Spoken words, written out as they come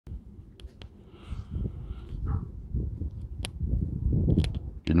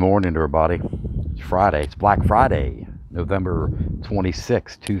morning, everybody. It's Friday. It's Black Friday, November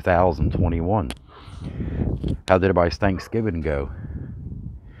 26, 2021. How did everybody's Thanksgiving go?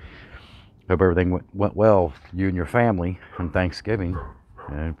 Hope everything went well, you and your family, on Thanksgiving.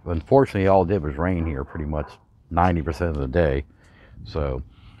 And unfortunately, all it did was rain here pretty much 90% of the day. So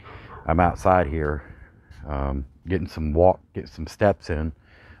I'm outside here getting some steps in,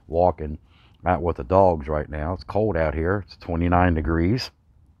 walking. I'm out with the dogs right now. It's cold out here. It's 29 degrees.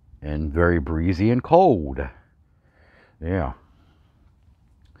 And very breezy and cold. Yeah.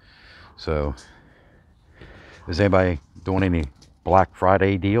 So, is anybody doing any Black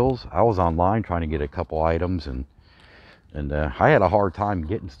Friday deals? I was online trying to get a couple items, and I had a hard time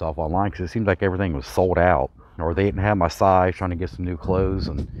getting stuff online because it seemed like everything was sold out, or they didn't have my size. Trying to get some new clothes,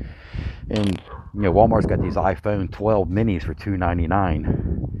 and you know, Walmart's got these iPhone 12 minis for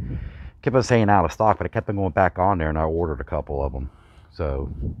 $2.99. Kept on saying out of stock, but I kept on going back on there, and I ordered a couple of them.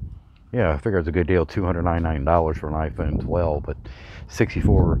 So, yeah, I figured it's a good deal, $299 for an iPhone 12, but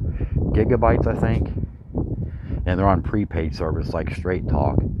 64 gigabytes, I think. And they're on prepaid service like Straight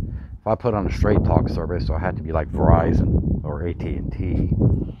Talk. If I put on a Straight Talk service, so I had to be like Verizon or AT&T,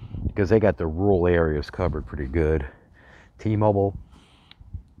 because they got the rural areas covered pretty good. T-Mobile,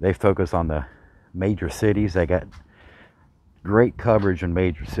 they focus on the major cities. They got great coverage in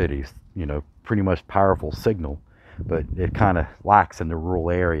major cities, you know, pretty much powerful signal, but it kind of lacks in the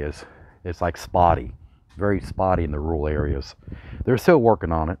rural areas. It's like spotty, very spotty in the rural areas. They're still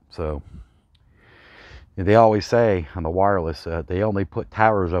working on it. So they always say on the wireless, they only put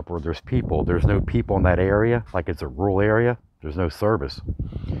towers up where there's people. There's no people in that area, like it's a rural area. There's no service.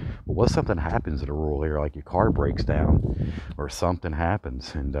 But what if something happens in a rural area, like your car breaks down or something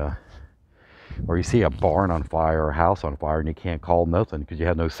happens, and or you see a barn on fire or a house on fire and you can't call nothing because you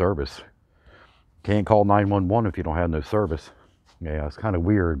have no service. Can't call 911 if you don't have no service. Yeah, it's kind of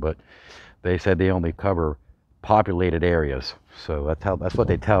weird, but they said they only cover populated areas. So that's what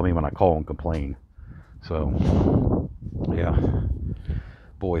they tell me when I call and complain. So, yeah.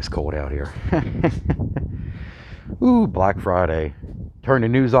 Boy, it's cold out here. Ooh, Black Friday. Turn the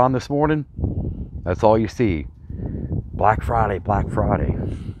news on this morning. That's all you see. Black Friday, Black Friday.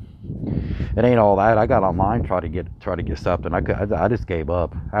 It ain't all that. I got online try to get stuff, and I just gave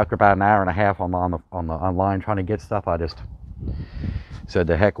up after about an hour and a half on the online trying to get stuff. I just said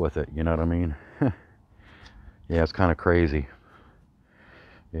the heck with it. You know what I mean? Yeah, it's kind of crazy.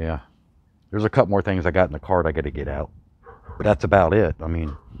 Yeah, there's a couple more things I got in the cart I got to get out, but that's about it. I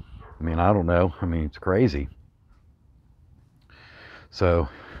mean, I don't know. I mean, it's crazy. So,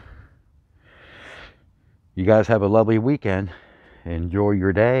 you guys have a lovely weekend. Enjoy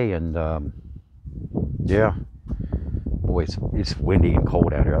your day, and yeah, boy, it's windy and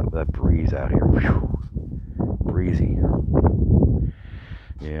cold out here. That breeze out here, whew, breezy.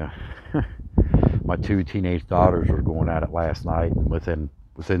 Yeah. My two teenage daughters were going at it last night, and within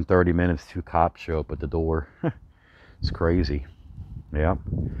 30 minutes, 2 cops show up at the door. It's crazy. Yeah.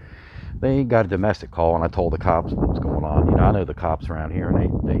 They got a domestic call, and I told the cops what was going on. You know, I know the cops around here,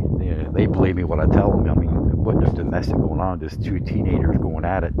 and they believe me what I tell them. I mean, it wasn't just domestic going on, just 2 teenagers going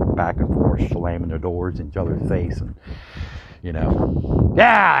at it, back and forth, slamming their doors in each other's face, and, you know,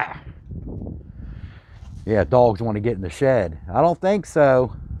 yeah, dogs want to get in the shed. I don't think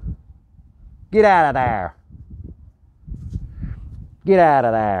so. Get out of there. Get out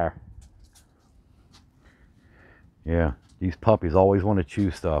of there. Yeah, these puppies always want to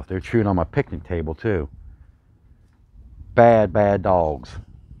chew stuff. They're chewing on my picnic table too. Bad, bad dogs.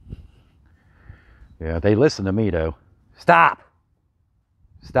 Yeah, they listen to me though. Stop.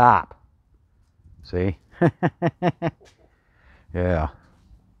 Stop. See? Yeah.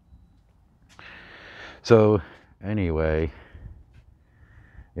 So, anyway,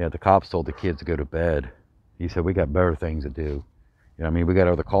 yeah, the cops told the kids to go to bed. He said, we got better things to do. You know what I mean? We got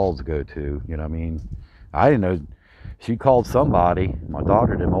other calls to go to. You know what I mean? I didn't know. She called somebody. My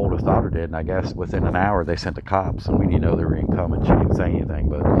daughter did, my oldest daughter did, and I guess within an hour they sent the cops, and we didn't know they were incoming. She didn't say anything,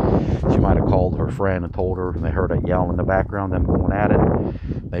 but she might have called her friend and told her, and they heard that yelling in the background, them going at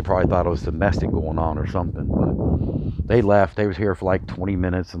it. They probably thought it was domestic going on or something, but they left. They was here for like 20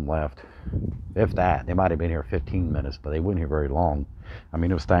 minutes and left. If that. They might have been here 15 minutes, but they weren't here very long. I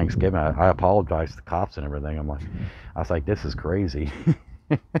mean, it was Thanksgiving. I apologized to the cops and everything. I was like, this is crazy.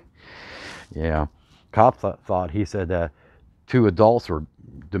 Yeah. Cops thought, he said, 2 adults were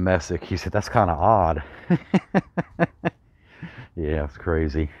domestic. He said, that's kind of odd. Yeah, it's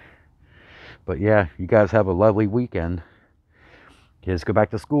crazy. But yeah, you guys have a lovely weekend. Kids go back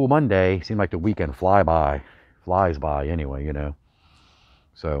to school Monday. Seemed like the weekend flies by anyway, you know.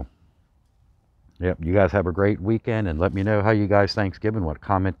 So, Yep, you guys have a great weekend, and let me know how you guys Thanksgiving went.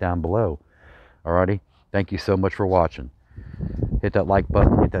 Comment down below. Alrighty? Thank you so much for watching. Hit that like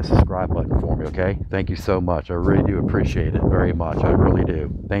button, hit that subscribe button for me, okay? Thank you so much. I really do appreciate it very much. I really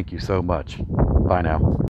do. Thank you so much. Bye now.